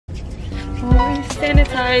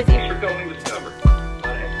sanitize.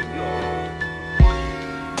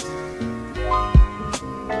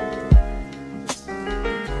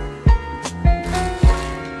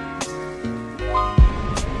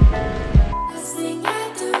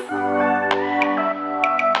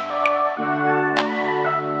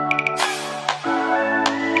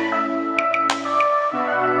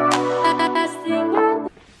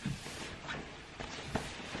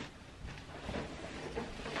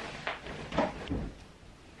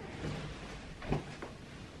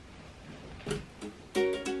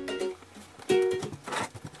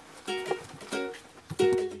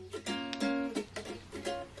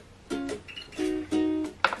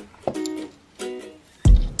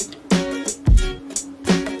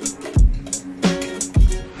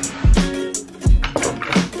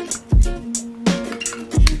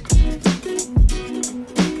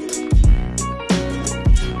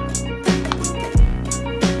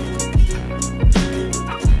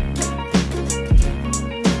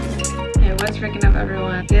 Freaking up,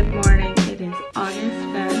 everyone. Good morning. It is August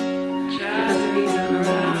 5th. Because of you don't know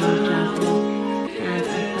that I'm Jasmine, and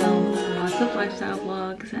I film lots of lifestyle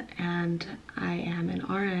vlogs, and I am an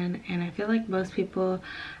RN, and I feel like most people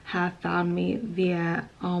have found me via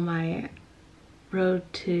all my road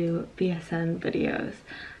to BSN videos.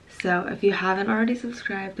 So if you haven't already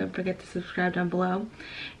subscribed, don't forget to subscribe down below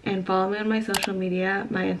and follow me on my social media.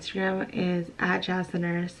 My Instagram is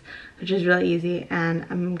 @JazzTheNurse, which is really easy, and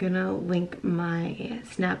I'm gonna link my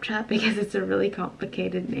Snapchat because it's a really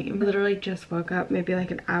complicated name. I literally just woke up maybe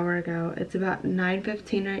like an hour ago. It's about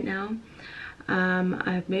 9:15 right now.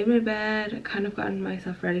 I've made my bed, kind of gotten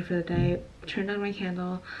myself ready for the day, turned on my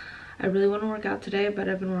candle. I really want to work out today, but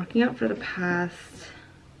I've been working out for the past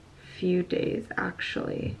few days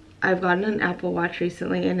actually. I've gotten an Apple Watch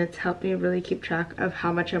recently, and it's helped me really keep track of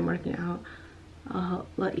how much I'm working out. I'll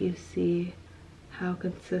let you see how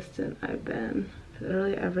consistent I've been.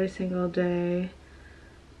 Literally every single day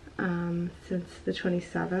since the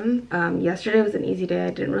 27th. Yesterday was an easy day.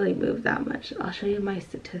 I didn't really move that much. I'll show you my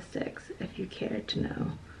statistics if you care to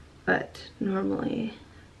know. But normally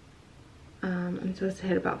I'm supposed to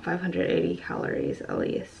hit about 580 calories at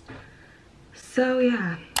least. So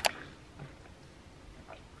yeah.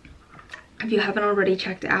 If you haven't already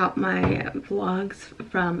checked out my vlogs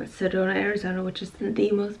from Sedona, Arizona, which is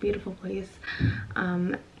the most beautiful place,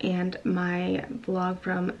 and my vlog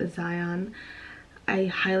from Zion, I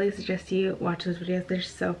highly suggest you watch those videos. They're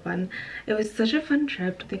so fun. It was such a fun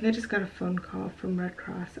trip. I think I just got a phone call from Red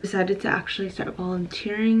Cross. I decided to actually start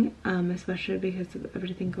volunteering, especially because of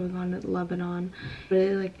everything going on in Lebanon. It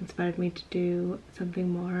really inspired me to do something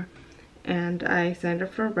more. And I signed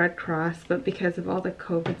up for Red Cross, but because of all the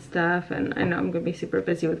COVID stuff, and I know I'm gonna be super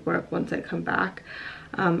busy with work once I come back,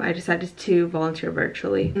 I decided to volunteer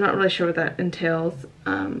virtually. I'm not really sure what that entails,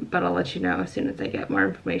 but I'll let you know as soon as I get more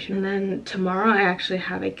information. And then tomorrow I actually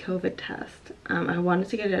have a COVID test. I wanted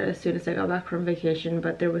to get it as soon as I got back from vacation,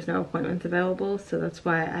 but there was no appointments available, so that's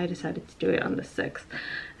why I decided to do it on the 6th.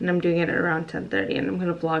 And I'm doing it at around 10:30, and I'm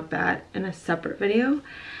gonna vlog that in a separate video.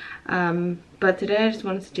 But today I just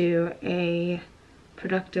wanted to do a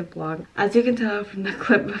productive vlog. As you can tell from the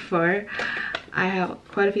clip before, I have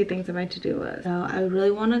quite a few things on my to-do list. So I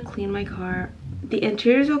really want to clean my car. The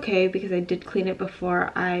interior is okay because I did clean it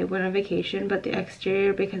before I went on vacation, but the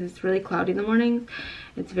exterior, because it's really cloudy in the mornings,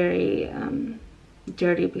 it's very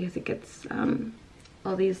dirty because it gets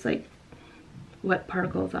all these like wet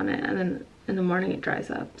particles on it, and then in the morning it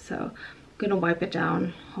dries up. So gonna wipe it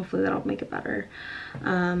down. Hopefully that'll make it better.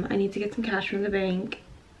 I need to get some cash from the bank.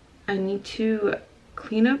 I need to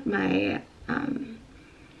clean up my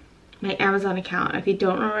my Amazon account. If you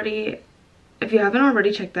haven't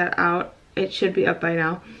already checked that out, it should be up by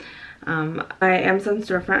now. My Amazon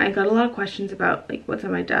storefront, I got a lot of questions about like what's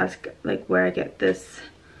on my desk, like where I get this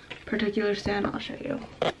particular stand. I'll show you.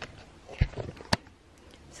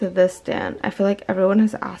 So this stand, I feel like everyone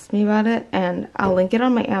has asked me about it, and I'll link it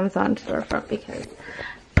on my Amazon storefront because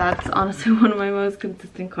that's honestly one of my most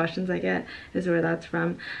consistent questions I get, is where that's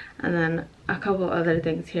from. And then a couple other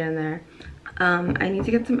things here and there. I need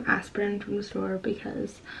to get some aspirin from the store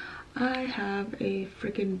because I have a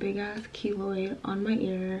freaking big ass keloid on my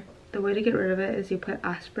ear. The way to get rid of it is you put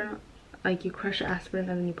aspirin, like you crush aspirin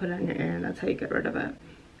and then you put it in your ear, and that's how you get rid of it.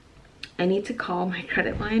 I need to call my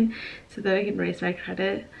credit line so that I can raise my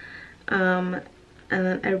credit. And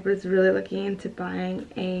then I was really looking into buying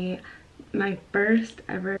my first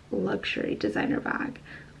ever luxury designer bag.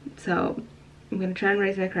 So I'm gonna try and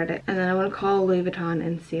raise my credit, and then I want to call Louis Vuitton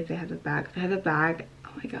and see if they have a bag. If they have a bag,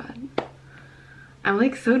 oh my god, I'm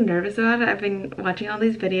like so nervous about it. I've been watching all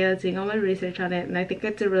these videos, doing all my research on it, and I think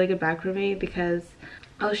it's a really good bag for me because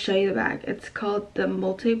I'll show you the bag. It's called the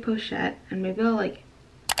Multi Pochette, and maybe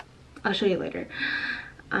I'll show you later.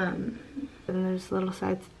 And there's a little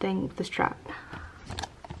side thing with the strap.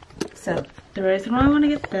 So the reason why I want to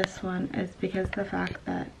get this one is because of the fact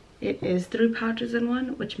that it is 3 pouches in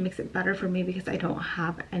one, which makes it better for me because I don't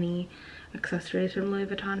have any accessories from Louis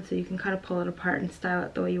Vuitton, so you can kind of pull it apart and style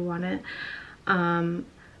it the way you want it.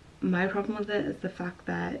 My problem with it is the fact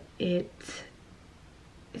that it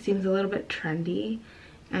seems a little bit trendy,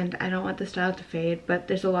 and I don't want the style to fade, but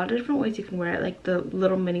there's a lot of different ways you can wear it. Like the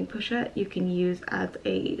little mini pochette you can use as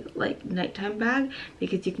a like nighttime bag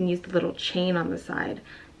because you can use the little chain on the side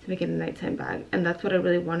to make it a nighttime bag, and that's what I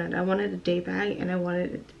really wanted. I wanted a day bag, and I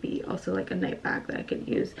wanted it to be also like a night bag that I could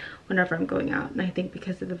use whenever I'm going out, and I think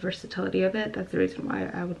because of the versatility of it, that's the reason why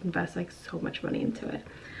I would invest like so much money into it.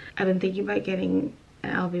 I've been thinking about getting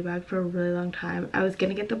an LV bag for a really long time. I was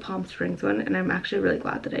gonna get the Palm Springs one, and I'm actually really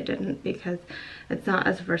glad that I didn't because it's not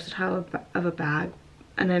as versatile of a bag,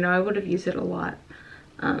 and I know I would have used it a lot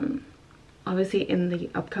obviously in the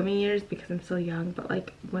upcoming years because I'm still young, but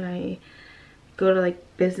like when I go to like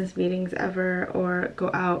business meetings ever or go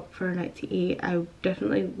out for a night to eat, I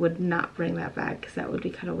definitely would not bring that bag because that would be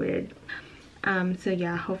kind of weird. So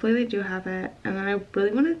yeah, hopefully they do have it. And then I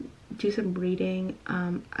really want to do some reading.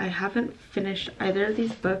 I haven't finished either of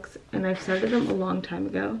these books, and I've started them a long time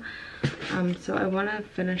ago, so I want to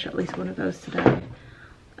finish at least one of those today.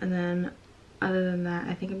 And then other than that,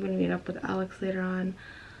 I think I'm going to meet up with Alex later on.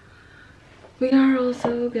 We are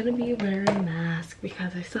also going to be wearing masks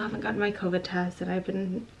because I still haven't gotten my COVID test, and I've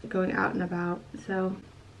been going out and about. So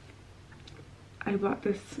I bought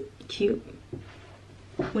this cute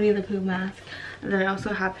Winnie the Pooh mask, and then I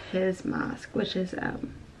also have his mask, which is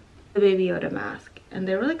the Baby Yoda mask, and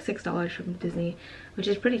they were like $6 from Disney, which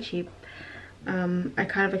is pretty cheap. I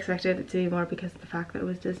kind of expected it to be more because of the fact that it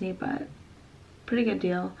was Disney, but pretty good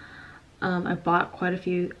deal. I bought quite a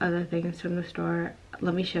few other things from the store.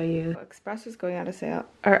 Let me show you. Express is going out of sale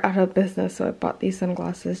or out of business, so I bought these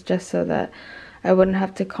sunglasses just so that I wouldn't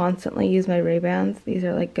have to constantly use my Ray-Bans. These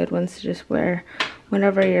are like good ones to just wear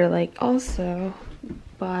whenever you're like. Also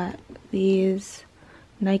bought these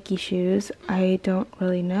Nike shoes. I don't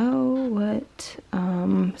really know what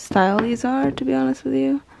style these are, to be honest with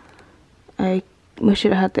you. I wish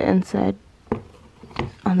it had the inside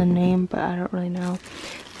on the name, but I don't really know.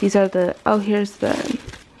 These are the, oh, here's the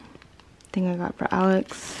thing I got for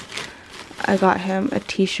Alex. I got him a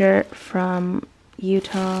t-shirt from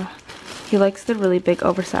Utah. He likes the really big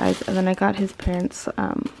oversized, and then I got his parents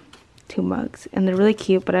 2 mugs, and they're really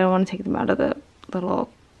cute, but I don't want to take them out of the little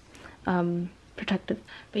protective.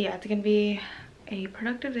 But yeah, it's gonna be a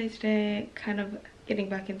productive day today, kind of getting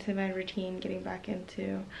back into my routine, getting back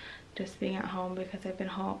into just being at home because I've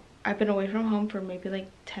been away from home for maybe like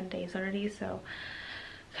 10 days already, so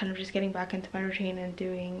kind of just getting back into my routine and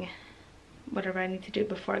doing whatever I need to do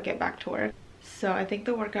before I get back to work. So I think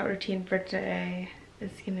the workout routine for today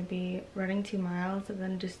is gonna be running 2 miles and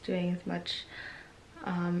then just doing as much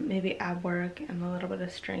maybe ab work and a little bit of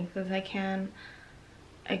strength as I can.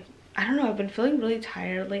 I don't know, I've been feeling really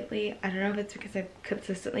tired lately. I don't know if it's because I'm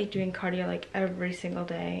consistently doing cardio like every single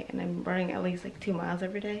day and I'm running at least like 2 miles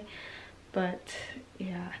every day. But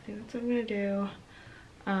yeah, I think that's what I'm gonna do.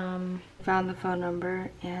 Found the phone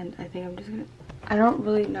number, and I think I'm just gonna, I don't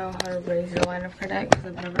really know how to raise your line of credit because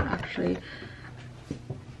I've never actually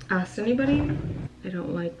asked anybody. I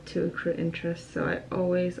don't like to accrue interest, so I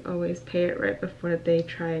always pay it right before they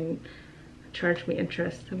try and charge me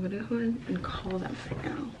interest. So I'm gonna go ahead and call them right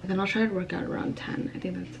now. And then I'll try to work out around 10. I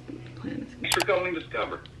think that's the plan. Thanks for calling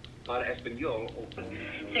Discover. Para Espanol open.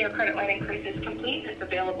 So your credit line increase is complete. It's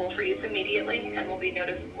available for use immediately, and we'll be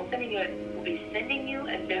sending you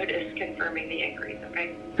a notice confirming the increase.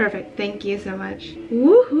 Okay. Perfect. Thank you so much.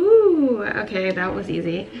 Woohoo! Okay, that was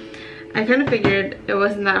easy. I kind of figured it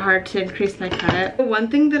wasn't that hard to increase my credit. One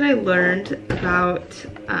thing that I learned about,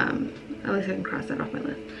 at least I can cross that off my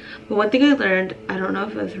list. But one thing I learned, I don't know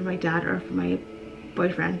if it was from my dad or from my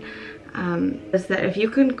boyfriend, is that if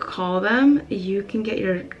you can call them, you can get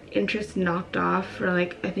your interest knocked off for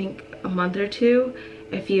like, I think a month or 2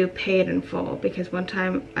 if you pay it in full. Because one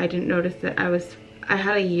time I didn't notice that I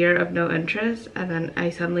had a year of no interest, and then I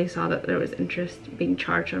suddenly saw that there was interest being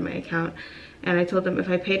charged on my account, and I told them, if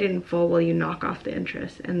I paid it in full, will you knock off the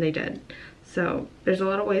interest? And they did. So there's a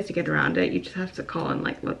lot of ways to get around it. You just have to call and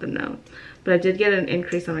like let them know. But I did get an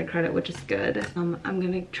increase on my credit, which is good. I'm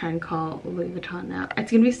gonna try and call Louis Vuitton now.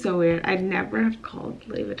 It's gonna be so weird. I never have called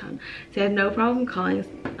Louis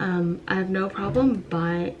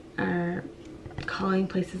calling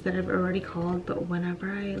places that I've already called, but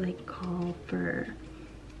whenever I like call for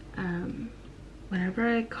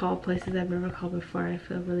whenever I call places I've never called before, I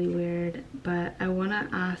feel really weird. But I want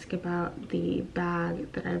to ask about the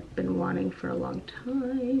bag that I've been wanting for a long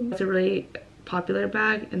time. It's a really popular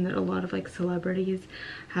bag, and that a lot of like celebrities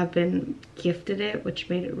have been gifted it, which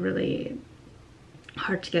made it really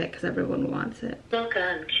hard to get because everyone wants it.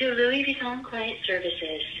 Welcome to Louis Vuitton Client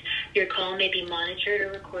Services. Your call may be monitored or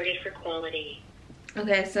recorded for quality.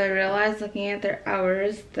 Okay, so I realized looking at their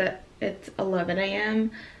hours that it's 11 a.m.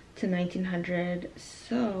 to 1900,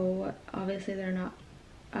 so obviously they're not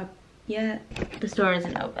up yet. The store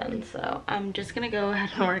isn't open, so I'm just gonna go ahead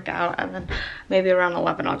and work out, and then maybe around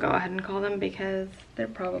 11 I'll go ahead and call them because they're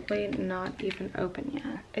probably not even open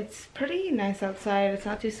yet. It's pretty nice outside. It's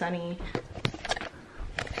not too sunny.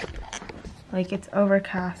 Like, it's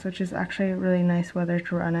overcast, which is actually really nice weather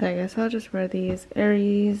to run in. I guess I'll just wear these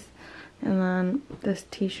Aries and then this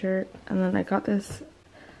t-shirt, and then I got this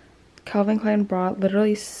Calvin Klein bra,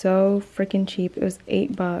 literally so freaking cheap. It was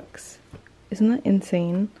 $8. Isn't that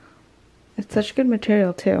insane? It's such good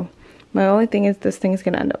material too. My only thing is this thing's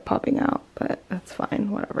gonna end up popping out, but that's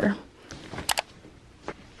fine, whatever.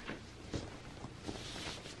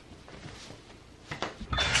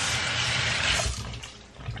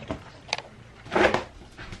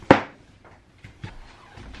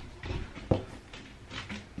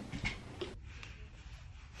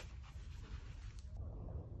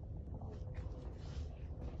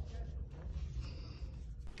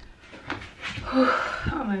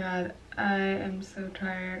 Oh my god, I am so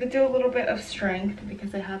tired. I do a little bit of strength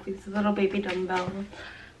because I have these little baby dumbbells.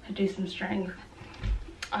 I do some strength.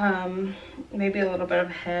 Maybe a little bit of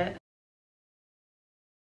HIIT.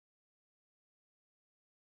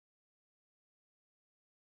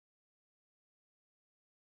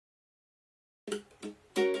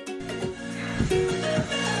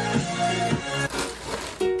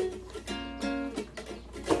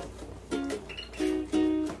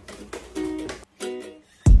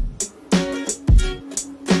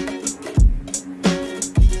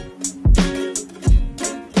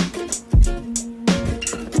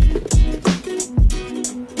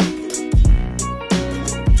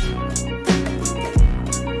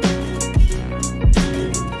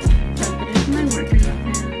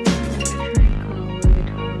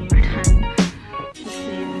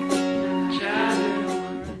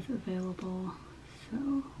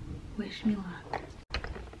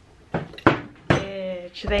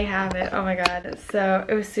 They have it. Oh my god. So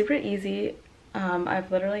it was super easy. I've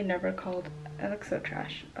literally never called. I look so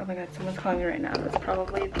trash. Oh my god, someone's calling me right now. That's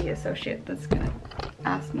probably the associate that's gonna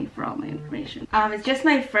ask me for all my information. It's just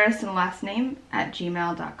my first and last name at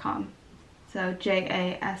gmail.com. So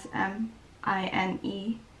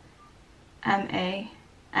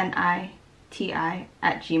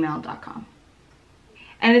JASMINEMANITI@gmail.com.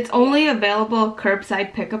 And it's only available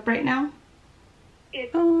curbside pickup right now.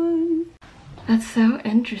 That's so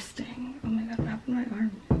interesting. Oh my god, what happened to my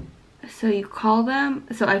arm? So you call them.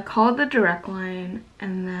 So I called the direct line,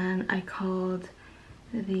 and then I called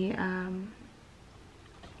the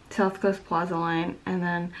South Coast Plaza line, and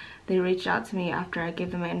then they reached out to me after I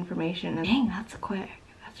gave them my information. And dang, that's quick.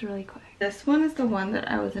 That's really quick. This one is the one that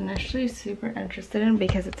I was initially super interested in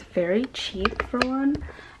because it's very cheap for one,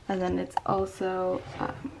 and then it's also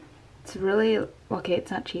it's really, okay, it's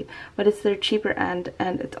not cheap, but it's their cheaper end,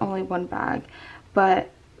 and it's only one bag. But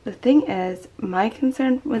the thing is, my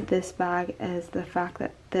concern with this bag is the fact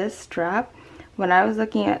that this strap, when I was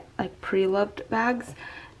looking at like pre-loved bags,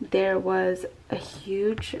 there was a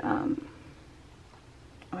huge, oh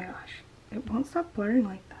my gosh, it won't stop blurring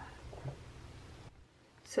like that.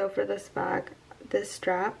 So for this bag, this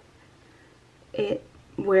strap, it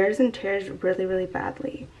wears and tears really, really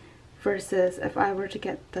badly. Versus if I were to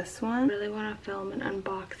get this one, I really want to film an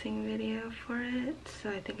unboxing video for it, so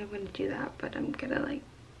I think I'm going to do that, but I'm gonna like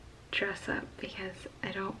dress up because I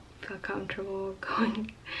don't feel comfortable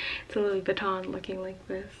going to Louis Vuitton looking like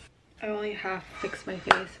this. I only half fixed my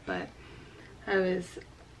face, but I was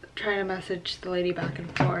trying to message the lady back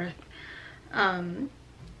and forth. I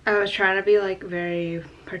was trying to be like very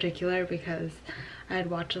particular because I had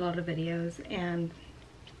watched a lot of videos, and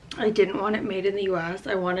I didn't want it made in the US.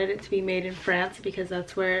 I wanted it to be made in France because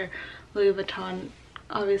that's where Louis Vuitton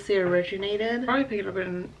obviously originated. I'll probably pick it up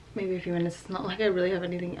in maybe a few minutes. It's not like I really have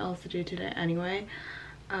anything else to do today anyway.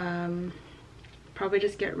 Probably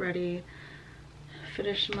just get ready,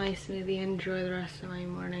 finish my smoothie, enjoy the rest of my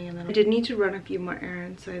morning, and then I did need to run a few more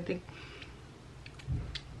errands, so I think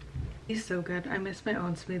it's so good. I miss my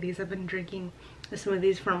own smoothies. I've been drinking the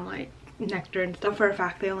smoothies from like Nectar and stuff. For a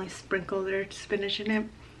fact, they only sprinkle their spinach in it.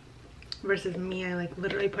 versus me, I like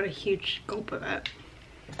literally put a huge gulp of it.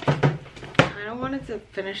 I don't want it to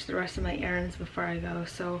finish the rest of my errands before I go,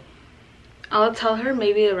 so I'll tell her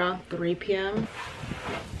maybe around 3 p.m.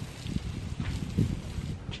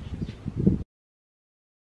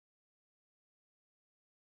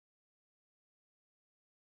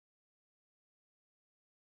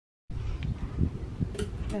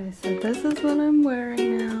 Okay, so this is what I'm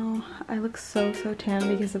wearing now. I look so tan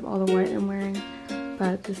because of all the white I'm wearing,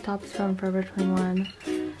 but this top is from Forever 21.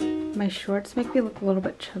 My shorts make me look a little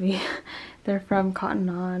bit chubby. They're from Cotton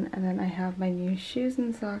On, and then I have my new shoes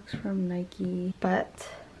and socks from Nike, but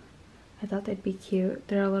I thought they'd be cute.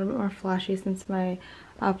 They're a little bit more flashy since my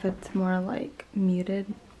outfit's more like muted.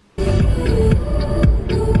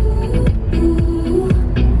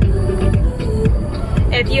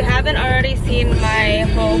 If you haven't already seen my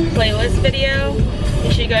whole playlist video,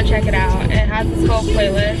 you should go check it out. It has this whole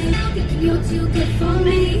playlist.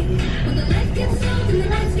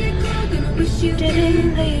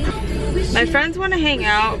 My friends want to hang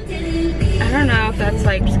out. I don't know if that's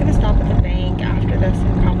like, just gonna stop at the bank after this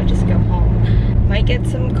and probably just go home. Might get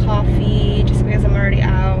some coffee just because I'm already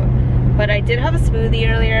out. But I did have a smoothie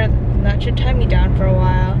earlier. That should tie me down for a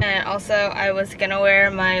while. And also I was gonna wear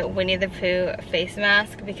my Winnie the Pooh face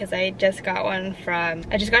mask because I just got one from,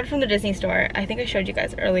 the Disney store. I think I showed you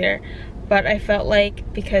guys earlier. But I felt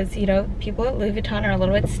like, because you know, people at Louis Vuitton are a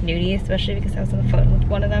little bit snooty, especially because I was on the phone with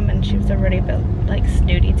one of them and she was already a bit like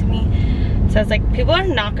snooty to me. So I was like, people are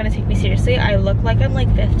not gonna take me seriously. I look like I'm like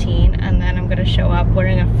 15 and then I'm gonna show up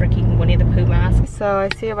wearing a freaking Winnie the Pooh mask. So I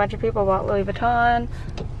see a bunch of people bought Louis Vuitton.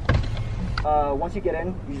 Once you get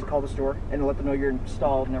in, you just call the store and let them know you're in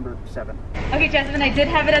stall number 7. Okay, Jasmine, I did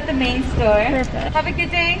have it at the main store. Perfect. Have a good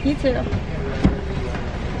day. You too.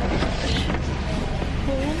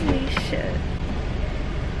 Holy shit.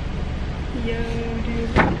 Yo, dude.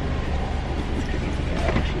 It's crazy.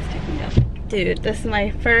 Oh, she's taking down. Dude, this is my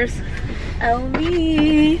first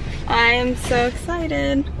LV. I am so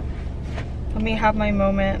excited. Let me have my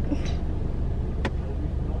moment.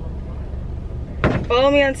 Follow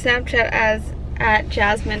me on Snapchat as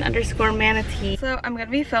 @Jasmine_manatee. So I'm gonna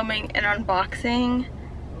be filming an unboxing.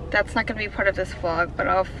 That's not gonna be part of this vlog, but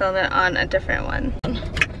I'll film it on a different one.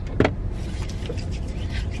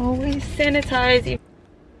 Always sanitize.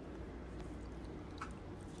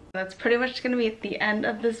 That's pretty much gonna be at the end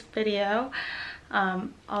of this video. All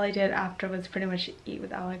I did after was pretty much eat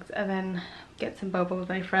with Alex and then get some boba with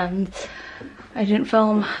my friends. I didn't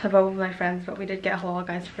film the boba with my friends, but we did get halal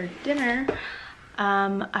guys for dinner.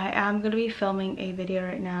 I am going to be filming a video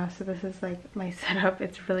right now, so this is like my setup.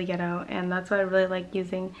 It's really ghetto, and that's why I really like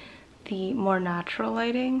using the more natural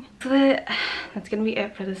lighting. So that's going to be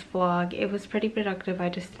it for this vlog. It was pretty productive. I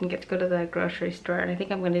just didn't get to go to the grocery store, and I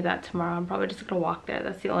think I'm going to do that tomorrow. I'm probably just going to walk there.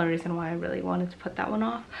 That's the only reason why I really wanted to put that one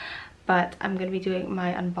off. But I'm going to be doing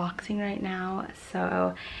my unboxing right now,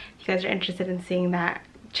 so if you guys are interested in seeing that,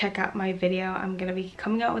 check out my video. I'm going to be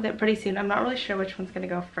coming out with it pretty soon. I'm not really sure which one's going to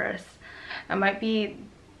go first. It might be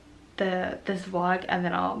this vlog and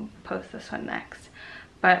then I'll post this one next.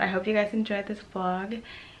 But I hope you guys enjoyed this vlog,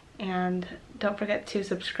 and don't forget to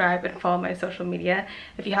subscribe and follow my social media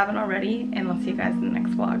if you haven't already, and I'll see you guys in the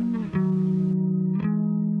next vlog.